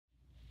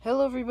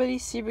Hello everybody,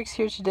 SeaBricks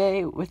here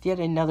today with yet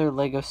another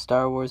LEGO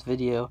Star Wars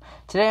video.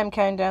 Today I'm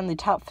counting down the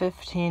top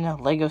 15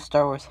 LEGO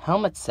Star Wars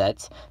helmet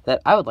sets that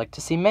I would like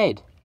to see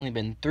made. Only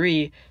been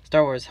 3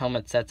 Star Wars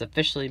helmet sets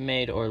officially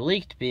made or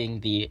leaked, being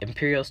the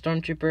Imperial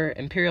Stormtrooper,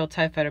 Imperial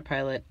TIE Fighter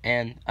Pilot,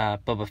 and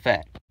Boba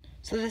Fett.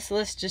 So this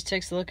list just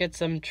takes a look at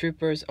some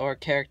troopers or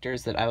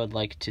characters that I would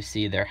like to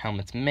see their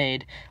helmets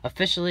made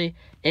officially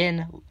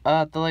in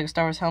the LEGO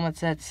Star Wars helmet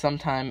sets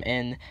sometime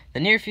in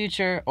the near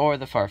future or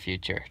the far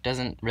future.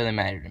 Doesn't really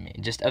matter to me,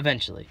 just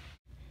eventually.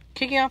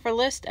 Kicking off our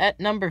list at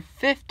number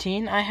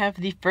 15, I have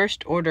the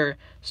First Order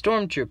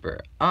Stormtrooper.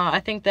 I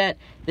think that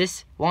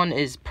this one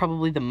is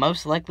probably the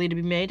most likely to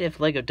be made if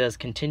LEGO does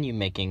continue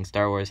making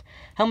Star Wars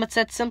helmet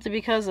sets, simply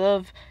because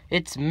of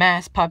its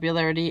mass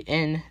popularity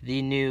in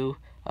the new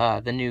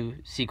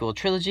sequel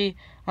trilogy,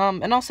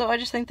 and also I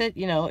just think that,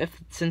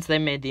 since they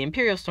made the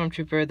Imperial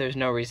Stormtrooper, there's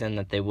no reason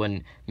that they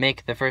wouldn't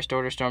make the First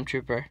Order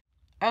Stormtrooper.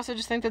 I also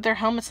just think that their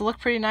helmets look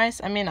pretty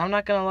nice. I mean, I'm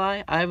not gonna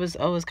lie, I was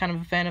always kind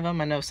of a fan of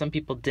them. I know some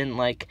people didn't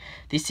like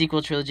the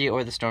sequel trilogy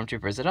or the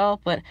Stormtroopers at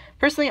all, but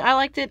personally I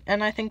liked it,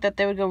 and I think that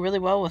they would go really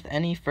well with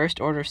any First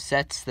Order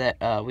sets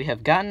that we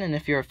have gotten. And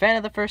if you're a fan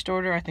of the First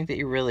Order, I think that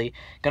you're really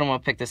gonna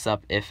want to pick this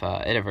up if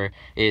it ever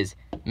is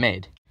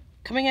made.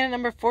 Coming in at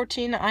number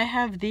 14, I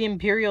have the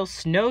Imperial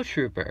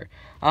Snowtrooper.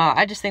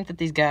 I just think that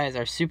these guys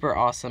are super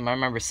awesome. I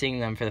remember seeing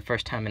them for the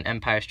first time in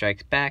Empire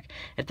Strikes Back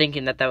and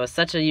thinking that that was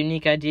such a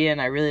unique idea,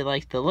 and I really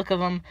liked the look of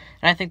them.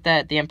 And I think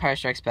that The Empire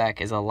Strikes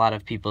Back is a lot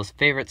of people's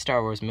favorite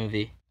Star Wars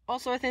movie.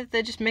 Also, I think that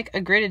they just make a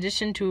great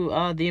addition to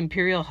the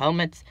Imperial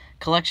helmets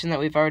collection that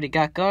we've already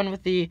got going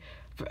with the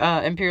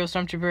Imperial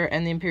Stormtrooper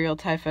and the Imperial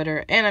TIE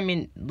Fighter. And I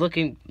mean,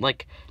 looking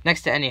like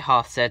next to any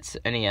Hoth sets,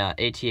 any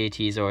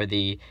AT-ATs or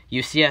the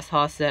UCS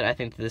Hoth set, I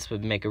think that this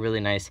would make a really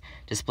nice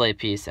display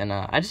piece. And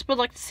I just would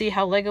like to see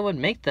how LEGO would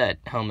make that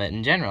helmet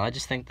in general. I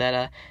just think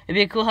that it'd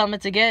be a cool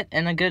helmet to get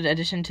and a good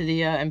addition to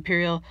the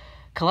Imperial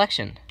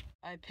collection.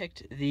 I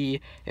picked the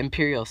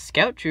Imperial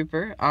Scout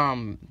Trooper.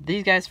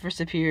 These guys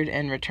first appeared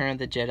in Return of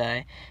the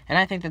Jedi, and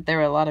I think that they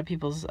were a lot of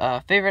people's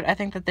favorite. I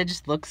think that they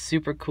just look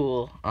super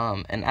cool,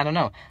 and I don't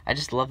know, I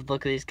just love the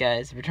look of these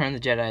guys. Return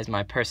of the Jedi is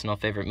my personal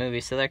favorite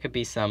movie, so there could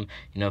be some,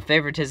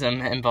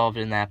 favoritism involved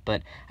in that,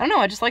 but I don't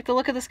know, I just like the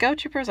look of the Scout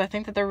Troopers. I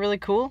think that they're really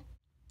cool,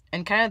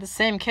 and kind of the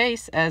same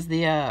case as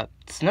the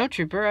Snow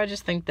Trooper. I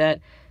just think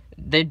that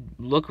they'd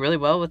look really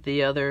well with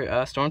the other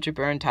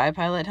Stormtrooper and TIE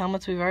Pilot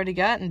helmets we've already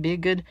got and be a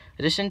good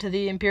addition to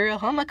the Imperial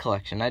helmet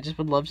collection. I just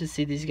would love to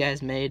see these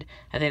guys made.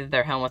 I think that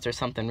their helmets are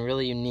something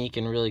really unique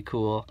and really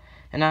cool.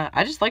 And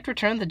I just liked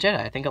Return of the Jedi.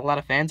 I think a lot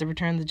of fans of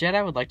Return of the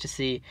Jedi would like to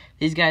see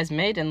these guys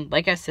made. And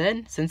like I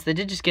said, since they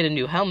did just get a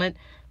new helmet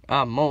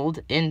mold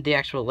in the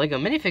actual LEGO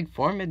minifig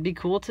form, it'd be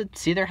cool to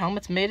see their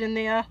helmets made in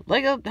the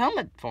LEGO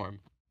helmet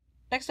form.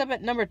 Next up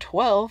at number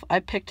 12, I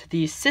picked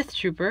the Sith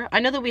Trooper. I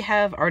know that we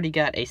have already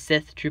got a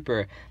Sith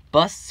Trooper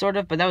bust, sort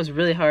of, but that was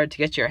really hard to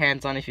get your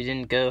hands on if you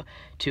didn't go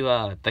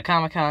to the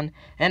Comic-Con.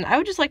 And I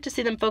would just like to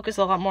see them focus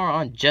a lot more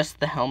on just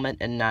the helmet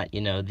and not,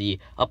 the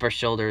upper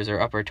shoulders or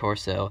upper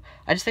torso.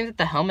 I just think that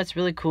the helmet's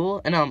really cool.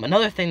 And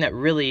another thing that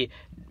really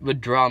would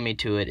draw me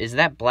to it is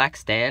that black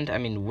stand. I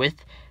mean,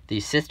 with the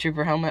Sith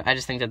Trooper helmet, I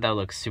just think that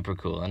looks super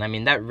cool. And I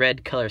mean, that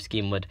red color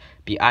scheme would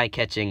be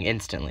eye-catching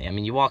instantly. I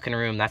mean, you walk in a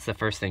room, that's the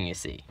first thing you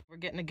see. We're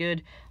getting a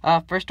good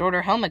First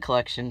Order helmet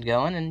collection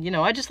going, and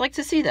I just like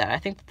to see that. I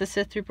think that the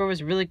Sith Trooper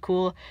was really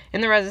cool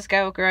in the Rise of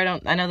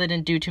Skywalker. I know they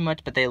didn't do too much,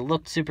 but they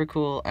looked super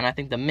cool, and I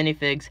think the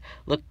minifigs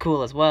look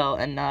cool as well.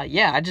 And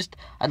yeah,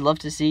 I'd love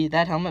to see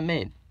that helmet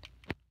made.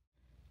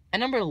 At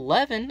number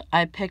 11,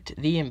 I picked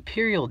the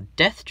Imperial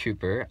Death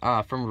Trooper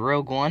from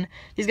Rogue One.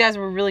 These guys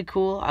were really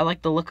cool. I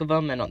like the look of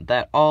them and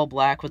that all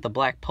black with the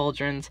black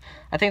pauldrons.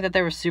 I think that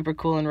they were super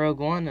cool in Rogue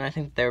One, and I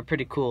think that they were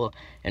pretty cool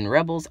in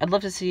Rebels. I'd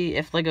love to see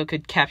if LEGO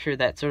could capture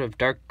that sort of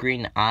dark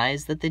green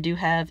eyes that they do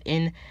have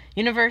in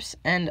Universe.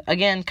 And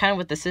again, kind of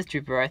with the Sith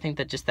Trooper, I think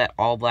that just that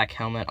all black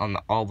helmet on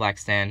the all black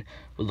stand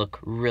would look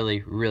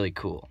really, really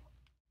cool.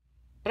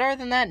 But other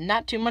than that,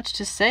 not too much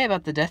to say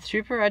about the Death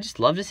Trooper. I just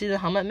love to see the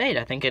helmet made.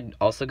 I think it'd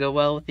also go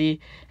well with the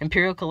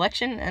Imperial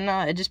Collection, and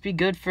it'd just be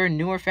good for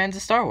newer fans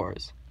of Star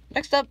Wars.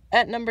 Next up,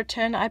 at number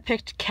 10, I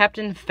picked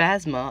Captain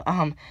Phasma.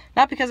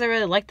 Not because I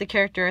really liked the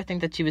character. I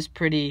think that she was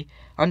pretty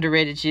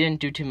underrated. She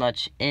didn't do too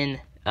much in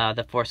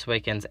The Force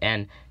Awakens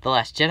and The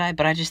Last Jedi,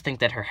 but I just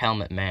think that her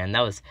helmet, man, that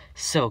was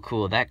so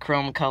cool. That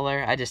chrome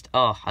color,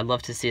 I'd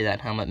love to see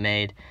that helmet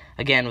made.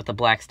 Again, with the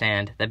black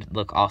stand, that'd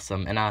look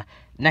awesome. And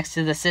next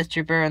to the Sith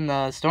Trooper and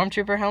the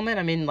Stormtrooper helmet,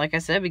 I mean, like I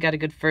said, we got a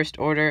good First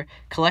Order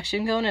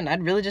collection going, and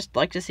I'd really just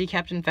like to see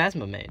Captain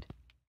Phasma made.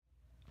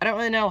 I don't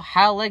really know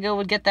how LEGO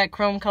would get that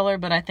chrome color,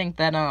 but I think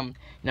that,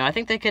 I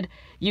think they could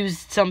use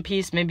some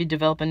piece, maybe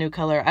develop a new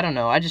color. I don't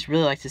know. I just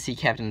really like to see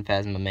Captain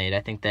Phasma made.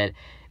 I think that,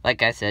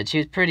 like I said, she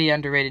was pretty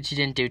underrated. She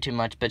didn't do too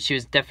much, but she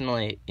was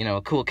definitely,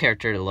 a cool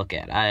character to look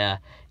at. I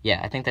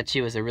think that she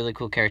was a really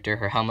cool character.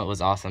 Her helmet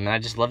was awesome, and I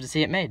just love to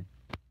see it made.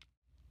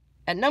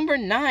 At number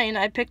 9,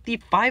 I picked the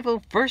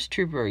 501st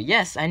Trooper.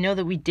 Yes, I know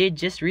that we did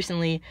just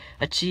recently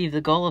achieve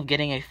the goal of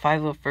getting a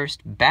 501st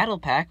Battle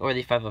Pack, or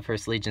the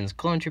 501st Legion's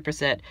Clone Trooper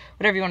set,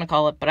 whatever you want to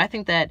call it, but I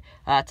think that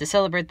to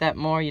celebrate that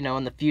more, you know,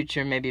 in the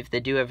future, maybe if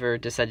they do ever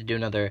decide to do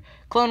another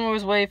Clone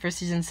Wars wave for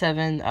Season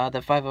 7,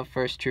 the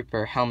 501st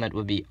Trooper helmet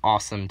would be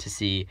awesome to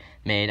see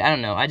made. I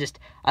don't know,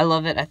 I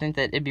love it. I think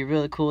that it'd be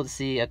really cool to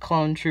see a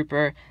Clone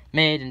Trooper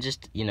made, and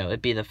just, you know,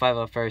 it'd be the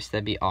 501st,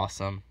 that'd be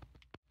awesome.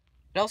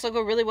 It'd also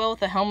go really well with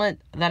the helmet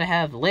that I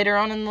have later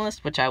on in the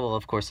list, which I will,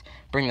 of course,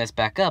 bring this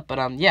back up. But,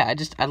 yeah,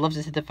 I'd love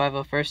to see the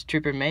 501st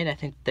Trooper made. I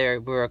think they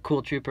were a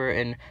cool trooper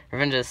in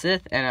Revenge of the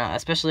Sith, and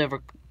especially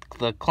over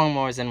the Clone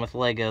Wars and with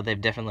LEGO, they've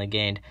definitely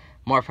gained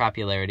more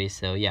popularity.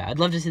 So, yeah, I'd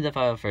love to see the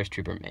 501st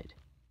Trooper made.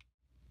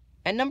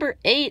 At number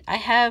 8, I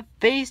have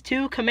Phase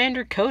 2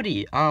 Commander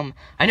Cody. I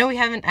know we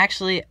haven't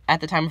actually, at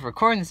the time of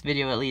recording this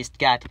video at least,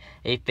 got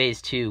a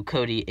Phase 2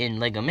 Cody in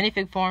LEGO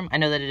minifig form. I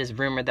know that it is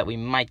rumored that we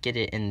might get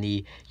it in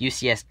the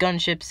UCS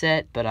gunship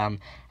set, but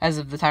as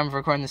of the time of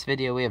recording this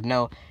video, we have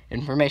no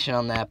information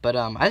on that. But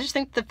I just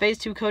think the Phase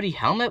 2 Cody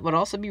helmet would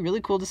also be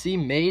really cool to see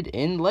made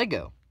in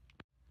LEGO.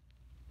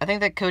 I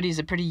think that Cody's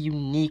a pretty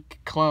unique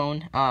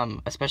clone,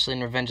 especially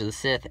in Revenge of the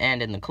Sith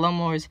and in the Clone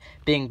Wars,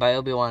 being by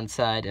Obi-Wan's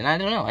side. And I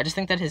don't know, I just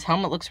think that his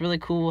helmet looks really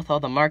cool with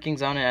all the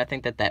markings on it. I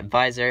think that that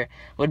visor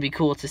would be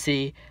cool to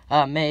see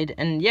made.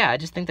 And yeah, I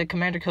just think that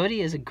Commander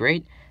Cody is a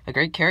great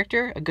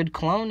character, a good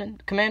clone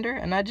and commander.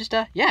 And I just,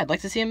 yeah, I'd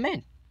like to see him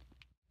made.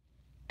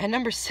 At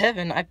number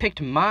 7, I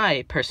picked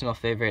my personal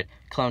favorite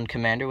clone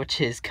commander, which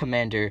is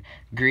Commander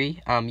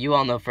Gree. You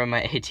all know from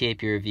my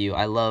AT-AP review,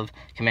 I love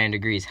Commander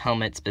Gree's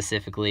helmet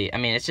specifically. I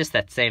mean, it's just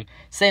that same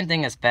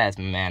thing as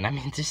Phasma, man. I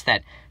mean, just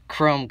that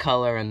chrome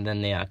color and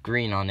then the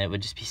green on it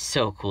would just be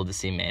so cool to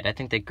see made. I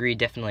think that Gree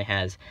definitely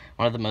has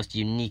one of the most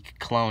unique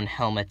clone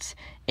helmets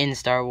in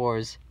Star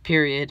Wars,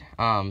 period.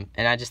 And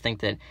I just think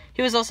that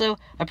he was also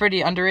a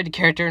pretty underrated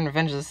character in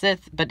Revenge of the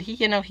Sith, but he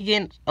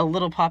gained a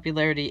little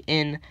popularity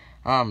in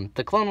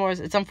the Clone Wars.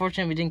 It's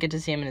unfortunate we didn't get to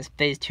see him in his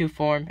Phase 2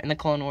 form in the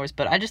Clone Wars,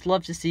 but I just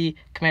love to see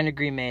Commander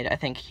Gree made. I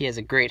think he has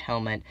a great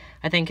helmet.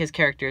 I think his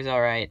character is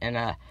alright,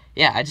 and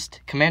yeah,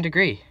 Commander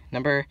Gree,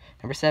 number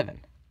 7.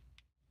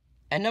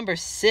 At number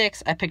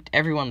 6, I picked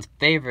everyone's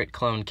favorite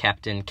clone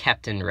captain,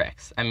 Captain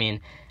Rex. I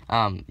mean,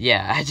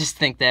 yeah, I just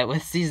think that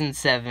with Season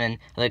 7 of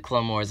the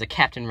Clone Wars, a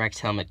Captain Rex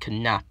helmet could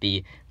not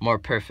be more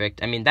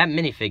perfect. I mean, that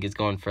minifig is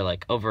going for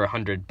like over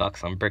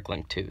 $100 on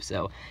Bricklink too,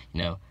 so,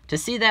 you know, to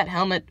see that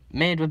helmet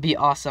made would be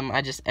awesome.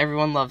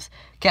 Everyone loves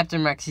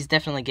Captain Rex. He's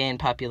definitely gained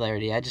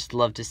popularity. I just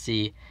love to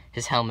see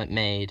his helmet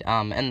made.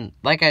 And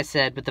like I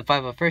said, with the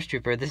 501st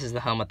Trooper, this is the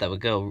helmet that would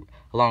go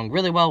along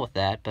really well with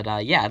that.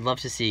 But yeah, I'd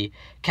love to see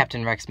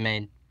Captain Rex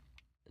made.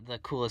 The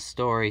coolest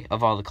story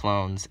of all the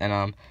clones,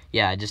 and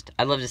yeah,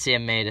 I'd love to see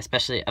him made,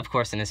 especially, of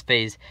course, in his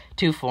Phase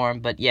 2 form.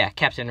 But yeah,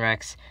 Captain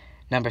Rex,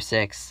 number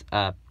 6,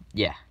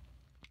 yeah.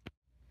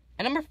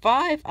 At number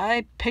 5,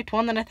 I picked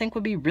one that I think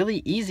would be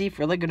really easy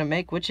for LEGO to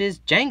make, which is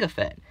Jango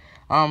Fett.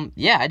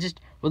 Yeah, I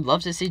just would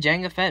love to see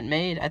Jango Fett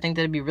made. I think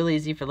that'd be really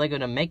easy for LEGO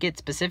to make it,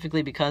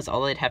 specifically because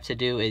all they'd have to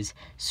do is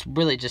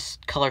really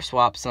just color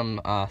swap some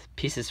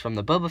pieces from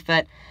the Boba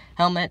Fett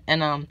helmet.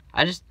 And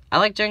I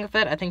like Jango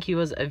Fett. I think he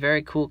was a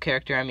very cool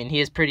character. I mean,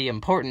 he is pretty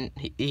important.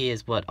 He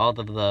is what all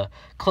of the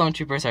clone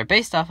troopers are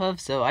based off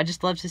of, so I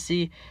just love to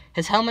see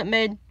his helmet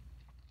made.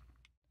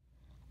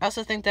 I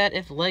also think that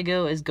if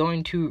LEGO is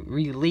going to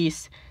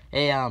release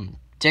a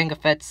Jango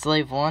Fett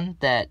Slave 1,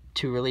 that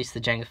to release the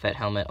Jango Fett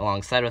helmet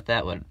alongside with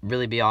that would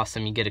really be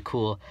awesome. You get a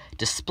cool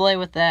display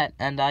with that,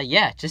 and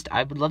yeah,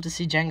 I would love to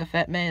see Jango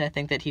Fett made. I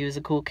think that he was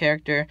a cool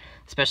character,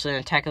 especially in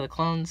Attack of the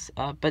Clones.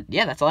 But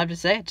yeah, that's all I have to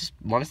say. I just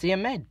want to see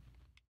him made.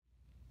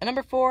 At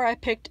number 4, I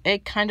picked a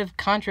kind of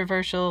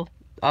controversial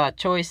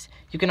choice.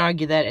 You can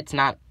argue that it's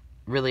not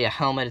really a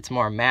helmet, it's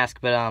more a mask,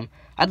 but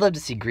I'd love to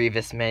see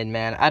Grievous made,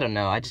 man. I don't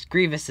know,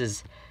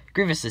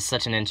 Grievous is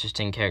such an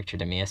interesting character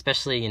to me,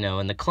 especially, you know,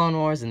 in the Clone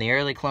Wars, in the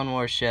early Clone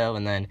Wars show,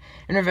 and then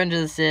in Revenge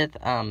of the Sith.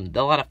 A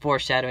lot of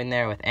foreshadowing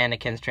there with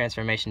Anakin's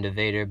transformation to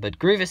Vader, but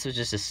Grievous was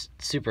just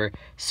a super,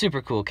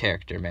 super cool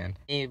character, man.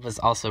 He was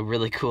also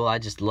really cool. I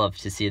just love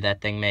to see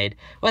that thing made.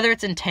 Whether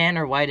it's in tan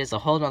or white is a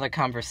whole nother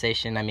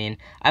conversation. I mean,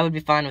 I would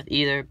be fine with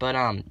either, but,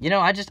 you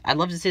know, I'd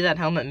love to see that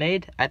helmet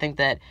made. I think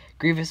that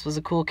Grievous was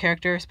a cool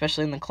character,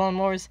 especially in the Clone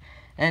Wars,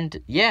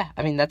 and yeah,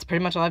 I mean, that's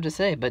pretty much all I have to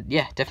say, but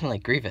yeah, definitely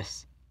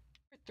Grievous.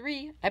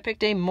 3, I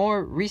picked a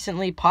more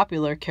recently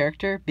popular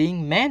character,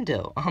 being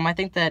Mando. I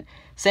think that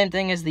same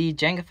thing as the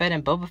Jango Fett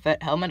and Boba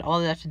Fett helmet. All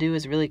they have to do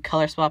is really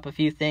color swap a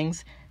few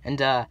things and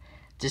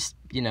just,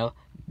 you know,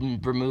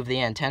 remove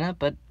the antenna.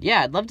 But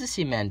yeah, I'd love to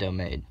see Mando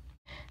made.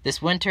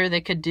 This winter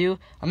they could do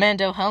a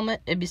Mando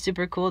helmet. It'd be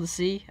super cool to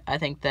see. I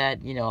think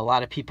that, you know, a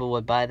lot of people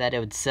would buy that. It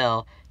would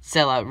sell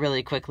out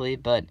really quickly,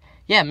 but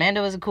yeah,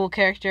 Mando is a cool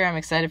character. I'm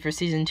excited for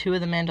Season 2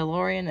 of The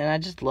Mandalorian, and I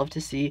just love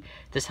to see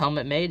this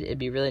helmet made. It'd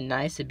be really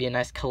nice. It'd be a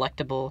nice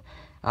collectible,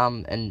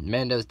 and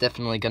Mando's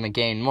definitely going to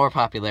gain more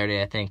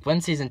popularity, I think, when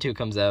Season 2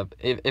 comes out,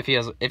 if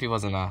he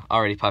wasn't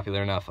already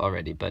popular enough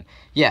already. But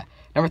yeah,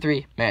 number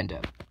 3,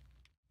 Mando.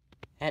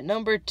 At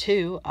number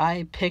 2,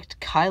 I picked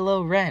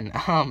Kylo Ren.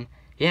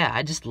 Yeah,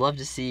 I just love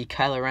to see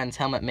Kylo Ren's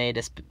helmet made,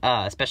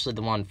 especially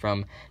the one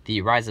from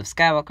the Rise of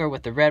Skywalker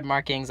with the red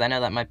markings. I know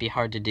that might be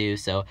hard to do,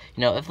 so,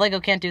 if LEGO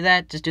can't do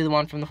that, just do the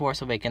one from The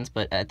Force Awakens,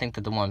 but I think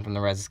that the one from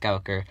the Rise of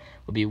Skywalker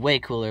would be way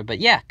cooler. But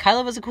yeah,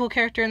 Kylo was a cool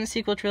character in the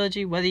sequel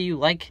trilogy. Whether you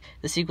like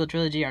the sequel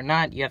trilogy or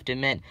not, you have to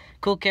admit,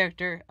 cool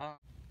character.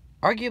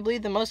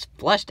 Arguably the most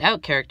fleshed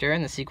out character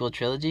in the sequel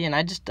trilogy, and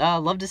I just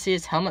love to see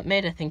his helmet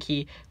made. I think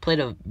he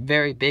played a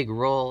very big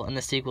role in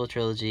the sequel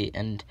trilogy,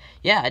 and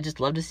yeah, I just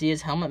love to see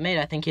his helmet made.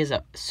 I think he has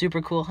a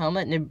super cool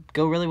helmet, and it'd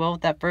go really well with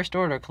that First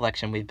Order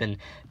collection we've been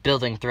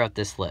building throughout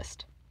this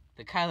list.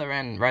 The Kylo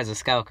Ren Rise of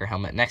Skywalker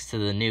helmet next to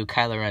the new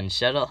Kylo Ren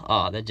shuttle,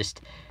 that'd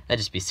just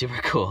be super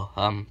cool.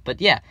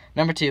 But yeah,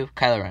 number 2,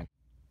 Kylo Ren.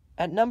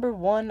 At number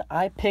 1,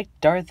 I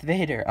picked Darth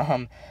Vader.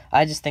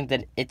 I just think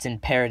that it's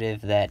imperative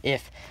that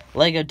if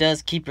LEGO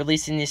does keep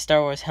releasing these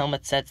Star Wars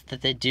helmet sets,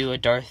 that they do a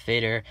Darth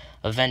Vader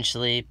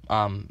eventually,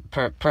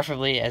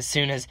 preferably as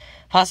soon as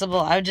possible.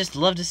 I would just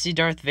love to see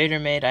Darth Vader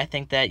made. I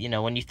think that,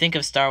 when you think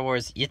of Star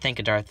Wars, you think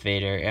of Darth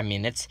Vader. I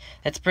mean, it's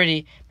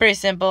pretty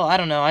simple. I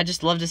don't know. I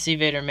just love to see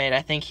Vader made.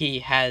 I think he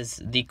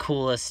has the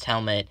coolest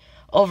helmet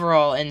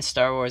overall in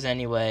Star Wars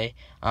anyway.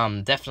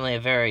 Definitely a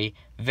very,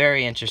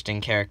 very interesting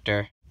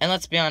character. And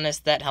let's be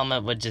honest, that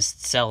helmet would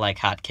just sell like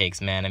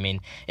hotcakes, man. I mean,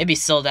 it'd be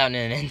sold out in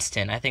an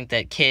instant. I think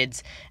that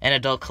kids and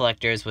adult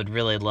collectors would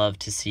really love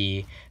to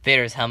see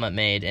Vader's helmet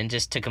made, and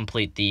just to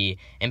complete the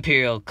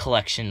Imperial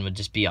collection would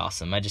just be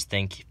awesome. I just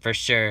think, for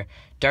sure,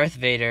 Darth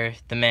Vader,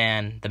 the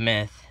man, the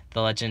myth,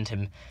 the legend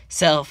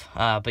himself.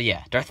 But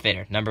yeah, Darth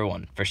Vader, number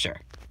 1, for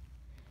sure.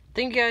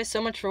 Thank you guys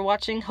so much for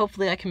watching.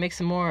 Hopefully I can make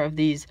some more of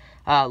these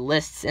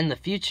lists in the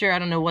future. I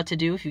don't know what to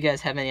do. If you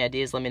guys have any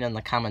ideas, let me know in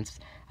the comments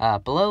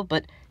below.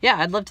 But yeah,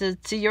 I'd love to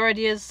see your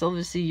ideas. Love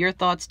to see your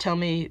thoughts. Tell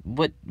me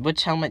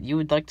which helmet you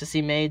would like to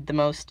see made the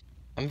most.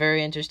 I'm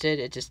very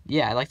interested.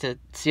 I like to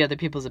see other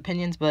people's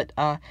opinions. But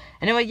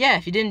anyway, yeah,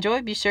 if you did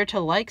enjoy, be sure to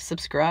like,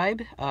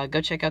 subscribe,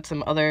 go check out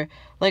some other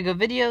LEGO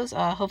videos.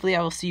 Hopefully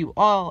I will see you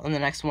all in the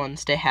next one.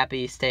 Stay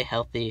happy, stay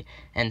healthy,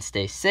 and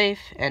stay safe.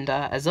 And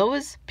as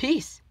always,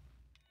 peace.